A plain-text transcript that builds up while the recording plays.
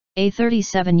A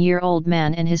 37-year-old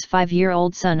man and his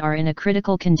 5-year-old son are in a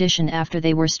critical condition after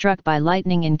they were struck by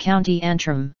lightning in County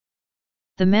Antrim.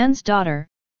 The man's daughter,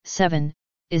 7,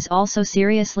 is also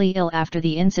seriously ill after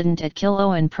the incident at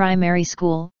Killowen Primary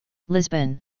School,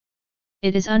 Lisburn.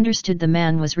 It is understood the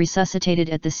man was resuscitated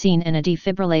at the scene and a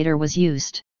defibrillator was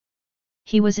used.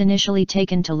 He was initially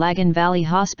taken to Lagan Valley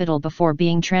Hospital before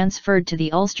being transferred to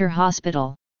the Ulster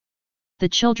Hospital. The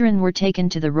children were taken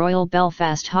to the Royal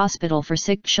Belfast Hospital for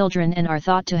sick children and are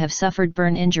thought to have suffered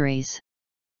burn injuries.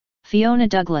 Fiona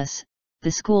Douglas, the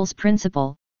school's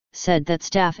principal, said that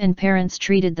staff and parents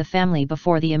treated the family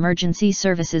before the emergency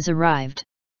services arrived.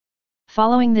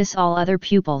 Following this, all other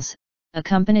pupils,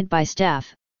 accompanied by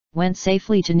staff, went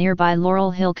safely to nearby Laurel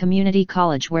Hill Community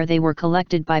College where they were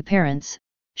collected by parents,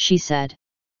 she said.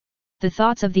 The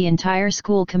thoughts of the entire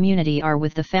school community are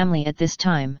with the family at this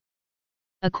time.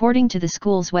 According to the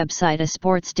school's website, a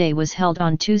sports day was held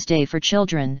on Tuesday for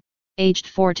children, aged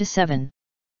 4 to 7.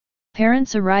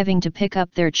 Parents arriving to pick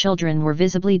up their children were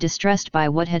visibly distressed by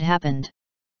what had happened.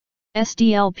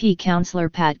 SDLP councillor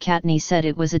Pat Catney said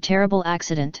it was a terrible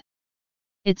accident.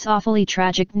 "It's awfully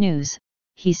tragic news,"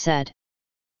 he said.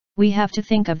 "We have to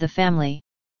think of the family.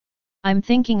 I'm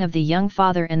thinking of the young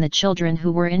father and the children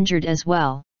who were injured as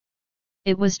well.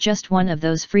 It was just one of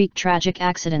those freak tragic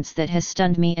accidents that has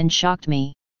stunned me and shocked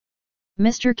me."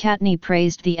 Mr. Catney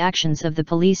praised the actions of the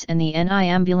police and the NI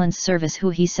ambulance service,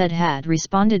 who he said had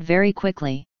responded very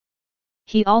quickly.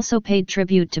 He also paid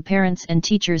tribute to parents and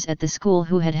teachers at the school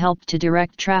who had helped to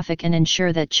direct traffic and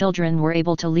ensure that children were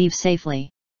able to leave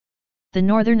safely. The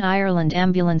Northern Ireland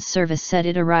Ambulance Service said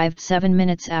it arrived 7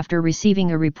 minutes after receiving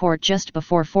a report just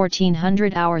before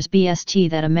 1400 hours BST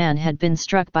that a man had been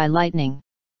struck by lightning.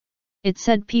 It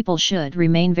said people should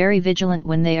remain very vigilant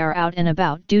when they are out and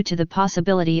about due to the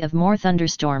possibility of more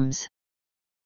thunderstorms.